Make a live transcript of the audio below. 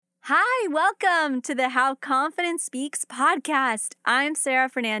Hi, welcome to the How Confidence Speaks podcast. I'm Sarah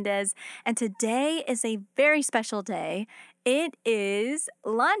Fernandez, and today is a very special day. It is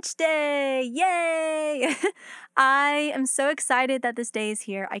lunch day. Yay! I am so excited that this day is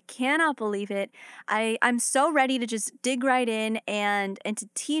here. I cannot believe it. I'm so ready to just dig right in and to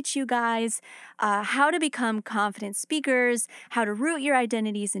teach you guys how to become confident speakers, how to root your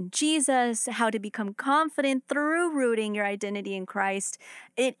identities in Jesus, how to become confident through rooting your identity in Christ.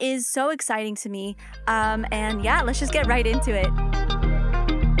 It is so exciting to me. And yeah, let's just get right into it.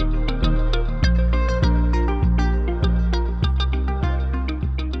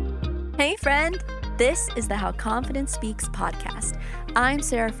 Hey friend, this is the How Confidence Speaks podcast. I'm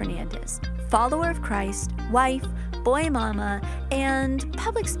Sarah Fernandez, follower of Christ, wife, boy mama, and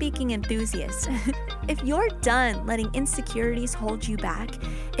public speaking enthusiast. If you're done letting insecurities hold you back,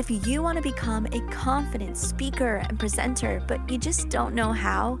 if you want to become a confident speaker and presenter, but you just don't know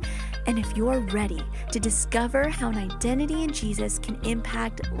how, and if you're ready to discover how an identity in Jesus can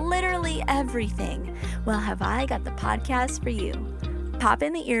impact literally everything, well, have I got the podcast for you. Pop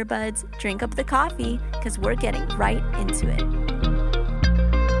in the earbuds, drink up the coffee, because we're getting right into it.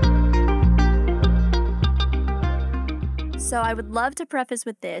 So I would love to preface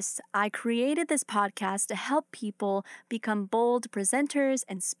with this. I created this podcast to help people become bold presenters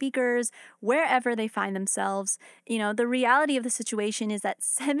and speakers wherever they find themselves. You know, the reality of the situation is that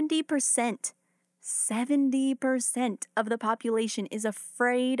 70% of the population is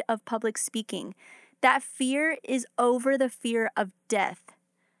afraid of public speaking. That fear is over the fear of death.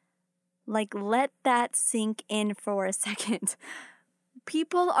 Like, let that sink in for a second.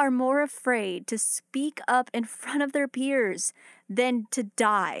 People are more afraid to speak up in front of their peers than to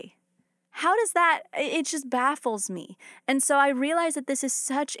die. How does that? It just baffles me. And so I realize that this is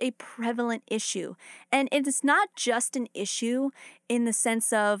such a prevalent issue. And it is not just an issue in the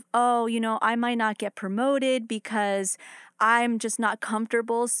sense of, I might not get promoted because I'm just not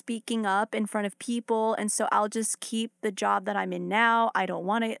comfortable speaking up in front of people. And so I'll just keep the job that I'm in now. I don't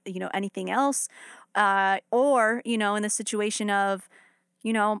want to, anything else. Or, in the situation of,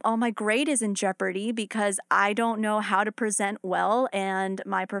 my grade is in jeopardy because I don't know how to present well and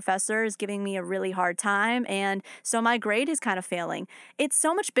my professor is giving me a really hard time. And so my grade is kind of failing. It's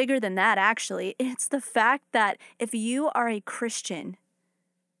so much bigger than that, actually. It's the fact that if you are a Christian,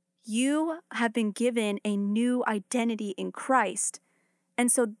 you have been given a new identity in Christ.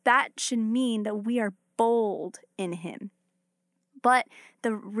 And so that should mean that we are bold in Him. But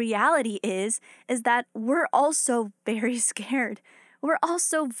the reality is that we're also very scared. We're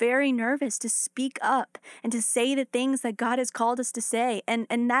also very nervous to speak up and to say the things that God has called us to say. And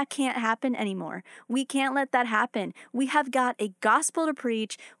that can't happen anymore. We can't let that happen. We have got a gospel to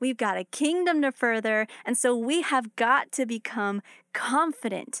preach. We've got a kingdom to further. And so we have got to become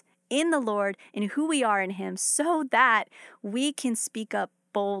confident in the Lord, in who we are in Him, so that we can speak up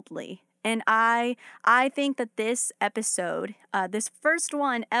boldly. And I think that this episode, this first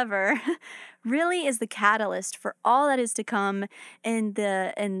one ever, really is the catalyst for all that is to come in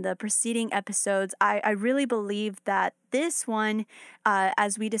the preceding episodes. I really believe that this one,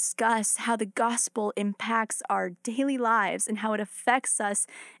 as we discuss how the gospel impacts our daily lives and how it affects us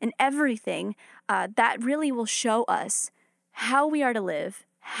in everything, that really will show us how we are to live,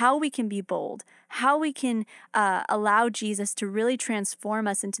 how we can be bold, how we can allow Jesus to really transform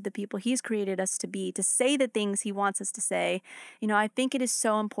us into the people He's created us to be, to say the things He wants us to say. I think it is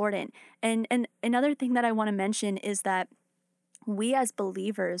so important. And another thing that I want to mention is that we as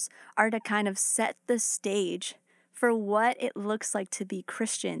believers are to kind of set the stage for what it looks like to be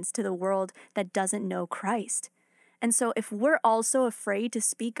Christians to the world that doesn't know Christ. And so if we're also afraid to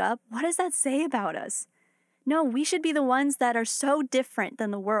speak up, what does that say about us? No, we should be the ones that are so different than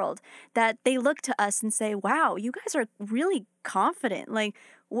the world that they look to us and say, wow, you guys are really confident. Like,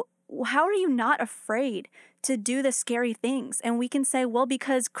 how are you not afraid to do the scary things? And we can say, well,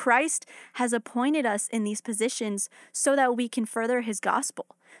 because Christ has appointed us in these positions so that we can further His gospel.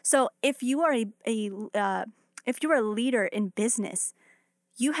 So if you are if you're a leader in business,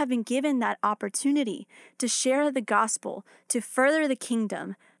 you have been given that opportunity to share the gospel, to further the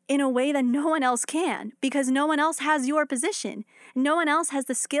kingdom, in a way that no one else can, because no one else has your position. No one else has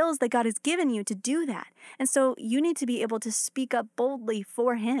the skills that God has given you to do that. And so you need to be able to speak up boldly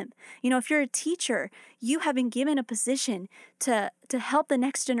for Him. If you're a teacher, you have been given a position to help the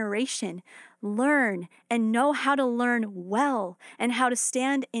next generation learn and know how to learn well and how to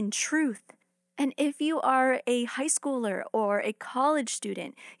stand in truth. And if you are a high schooler or a college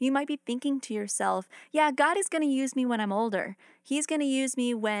student, you might be thinking to yourself, yeah, God is going to use me when I'm older. He's going to use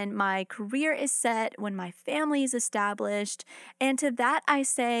me when my career is set, when my family is established. And to that, I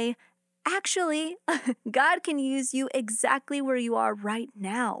say, actually, God can use you exactly where you are right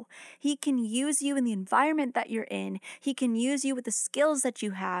now. He can use you in the environment that you're in. He can use you with the skills that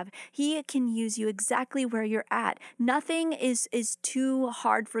you have. He can use you exactly where you're at. Nothing is too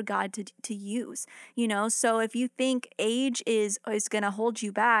hard for God to use, you know? So if you think age is going to hold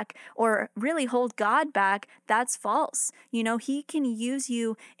you back or really hold God back, that's false. You know, He can use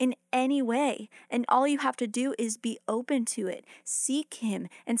you in any way. And all you have to do is be open to it. Seek Him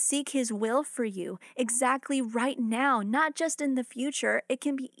and seek His will for you exactly right now, not just in the future. It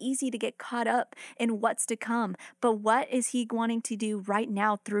can be easy to get caught up in what's to come, but what is He wanting to do right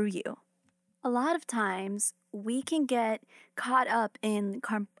now through you? A lot of times we can get caught up in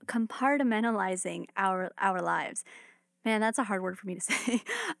compartmentalizing our lives. Man, that's a hard word for me to say.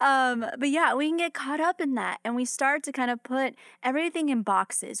 But yeah, we can get caught up in that and we start to kind of put everything in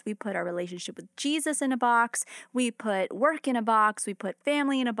boxes. We put our relationship with Jesus in a box, we put work in a box, we put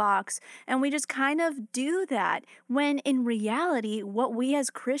family in a box, and we just kind of do that when in reality, what we as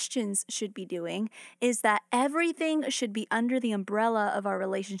Christians should be doing is that everything should be under the umbrella of our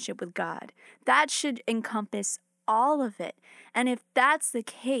relationship with God. That should encompass all of it. And if that's the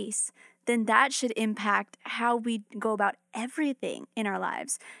case, then that should impact how we go about everything in our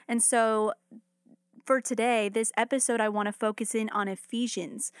lives. And so for today, this episode, I want to focus in on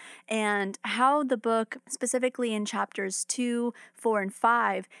Ephesians and how the book, specifically in chapters 2, 4, and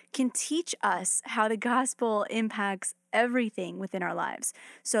 5, can teach us how the gospel impacts everything within our lives.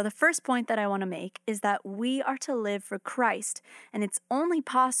 So the first point that I want to make is that we are to live for Christ, and it's only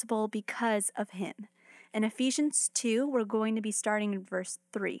possible because of Him. In Ephesians 2, we're going to be starting in verse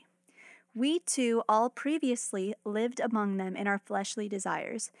 3. We too all previously lived among them in our fleshly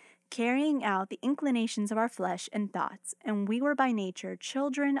desires, carrying out the inclinations of our flesh and thoughts, and we were by nature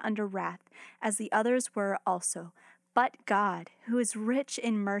children under wrath, as the others were also. But God, who is rich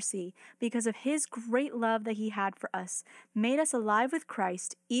in mercy, because of His great love that He had for us, made us alive with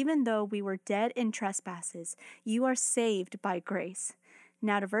Christ, even though we were dead in trespasses. You are saved by grace.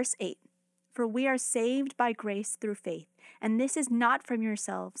 Now to verse 8. For we are saved by grace through faith, and this is not from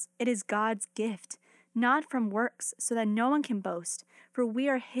yourselves, it is God's gift, not from works, so that no one can boast. For we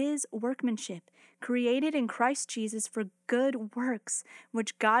are His workmanship, created in Christ Jesus for good works,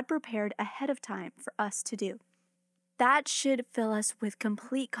 which God prepared ahead of time for us to do. That should fill us with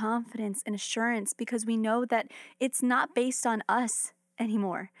complete confidence and assurance because we know that it's not based on us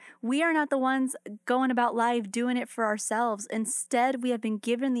anymore. We are not the ones going about life doing it for ourselves. Instead, we have been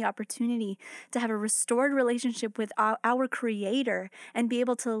given the opportunity to have a restored relationship with our Creator and be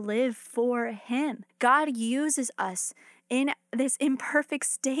able to live for Him. God uses us in this imperfect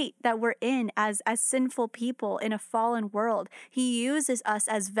state that we're in as sinful people in a fallen world. He uses us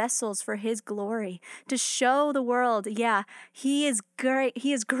as vessels for His glory to show the world, yeah, He is great,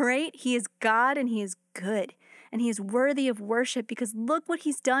 He is great, He is God, and He is good. And He is worthy of worship because look what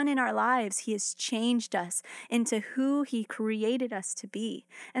He's done in our lives. He has changed us into who He created us to be.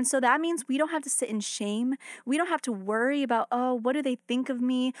 And so that means we don't have to sit in shame. We don't have to worry about, oh, what do they think of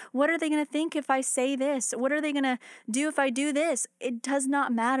me? What are they going to think if I say this? What are they going to do if I do this? It does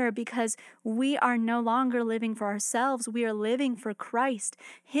not matter because we are no longer living for ourselves. We are living for Christ.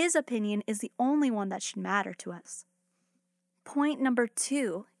 His opinion is the only one that should matter to us. Point number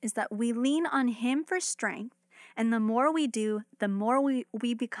 2 is that we lean on Him for strength. And the more we do, the more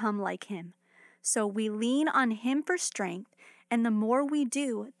we become like Him. So we lean on Him for strength, and the more we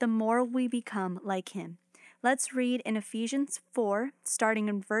do, the more we become like Him. Let's read in Ephesians 4, starting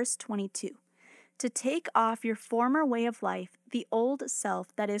in verse 22. To take off your former way of life, the old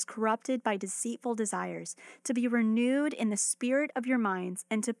self that is corrupted by deceitful desires, to be renewed in the spirit of your minds,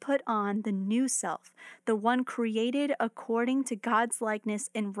 and to put on the new self, the one created according to God's likeness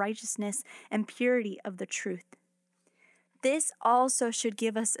in righteousness and purity of the truth. This also should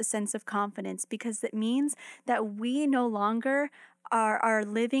give us a sense of confidence because it means that we no longer are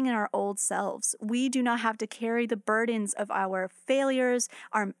living in our old selves. We do not have to carry the burdens of our failures,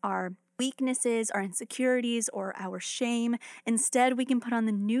 our weaknesses, our insecurities, or our shame. Instead, we can put on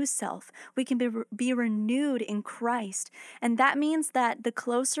the new self. We can be renewed in Christ. And that means that the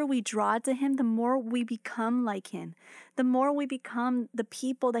closer we draw to Him, the more we become like Him. The more we become the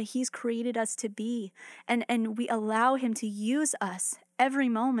people that He's created us to be. And we allow Him to use us every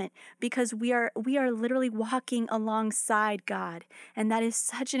moment because we are literally walking alongside God. And that is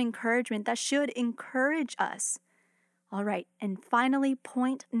such an encouragement. That should encourage us. All right, and finally,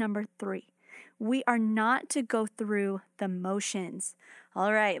 point number 3. We are not to go through the motions.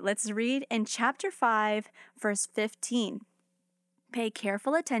 All right, let's read in chapter 5, verse 15. Pay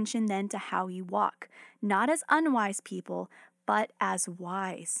careful attention then to how you walk, not as unwise people, but as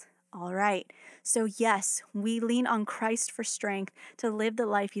wise. All right. So yes, we lean on Christ for strength to live the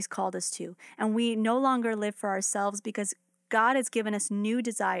life he's called us to. And we no longer live for ourselves because God has given us new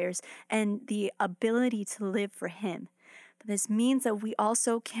desires and the ability to live for him. But this means that we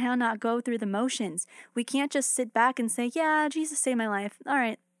also cannot go through the motions. We can't just sit back and say, yeah, Jesus saved my life. All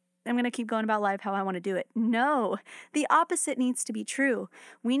right, I'm going to keep going about life how I want to do it. No, the opposite needs to be true.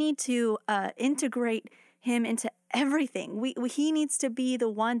 We need to integrate him into everything. He needs to be the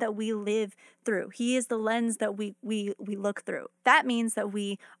one that we live through. He is the lens that we look through. That means that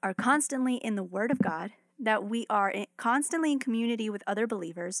we are constantly in the Word of God, that we are constantly in community with other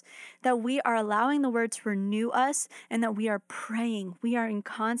believers, that we are allowing the Word to renew us, and that we are praying. We are in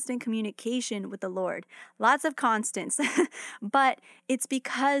constant communication with the Lord. Lots of constants, but it's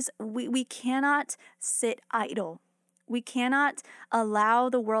because we cannot sit idle. We cannot allow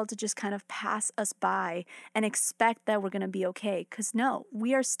the world to just kind of pass us by and expect that we're going to be okay. Because no,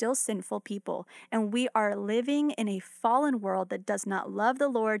 we are still sinful people, and we are living in a fallen world that does not love the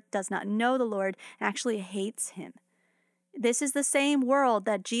Lord, does not know the Lord, and actually hates him. This is the same world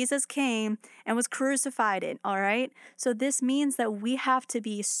that Jesus came and was crucified in, all right? So this means that we have to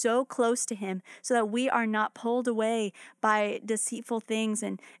be so close to him so that we are not pulled away by deceitful things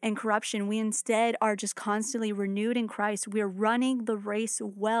and corruption. We instead are just constantly renewed in Christ. We are running the race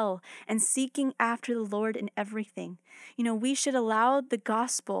well and seeking after the Lord in everything. You know, we should allow the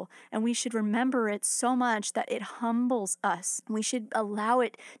gospel and we should remember it so much that it humbles us. We should allow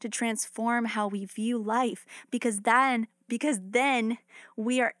it to transform how we view life because then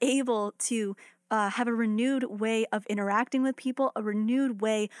we are able to have a renewed way of interacting with people, a renewed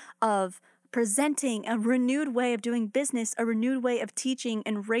way of presenting, a renewed way of doing business, a renewed way of teaching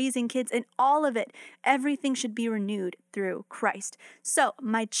and raising kids, and all of it. Everything should be renewed through Christ. So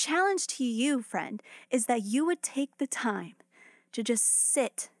my challenge to you, friend, is that you would take the time to just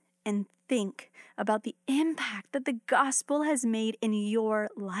sit and think about the impact that the gospel has made in your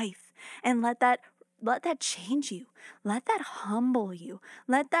life, and let that change you. Let that humble you.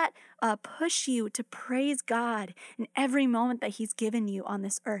 Let that push you to praise God in every moment that he's given you on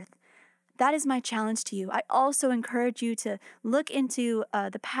this earth. That is my challenge to you. I also encourage you to look into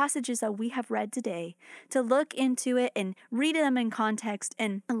the passages that we have read today, to look into it and read them in context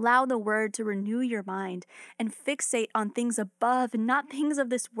and allow the word to renew your mind and fixate on things above and not things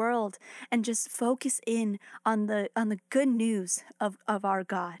of this world, and just focus in on the good news of our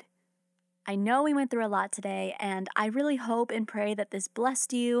God. I know we went through a lot today, and I really hope and pray that this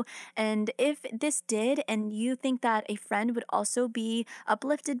blessed you. And if this did, and you think that a friend would also be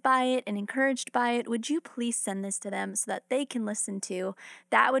uplifted by it and encouraged by it, would you please send this to them so that they can listen too?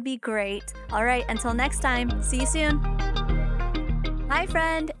 That would be great. All right, until next time, see you soon. Hi,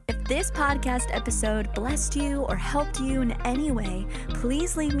 friend. If this podcast episode blessed you or helped you in any way,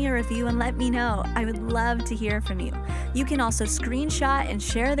 please leave me a review and let me know. I would love to hear from you. You can also screenshot and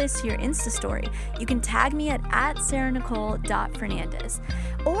share this to your Insta story. You can tag me at sarahnicole.fernandez.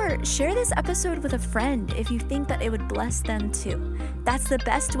 Or share this episode with a friend if you think that it would bless them too. That's the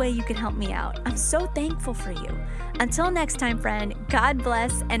best way you can help me out. I'm so thankful for you. Until next time, friend, God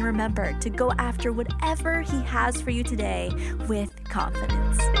bless, and remember to go after whatever he has for you today with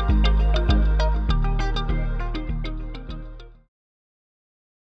confidence.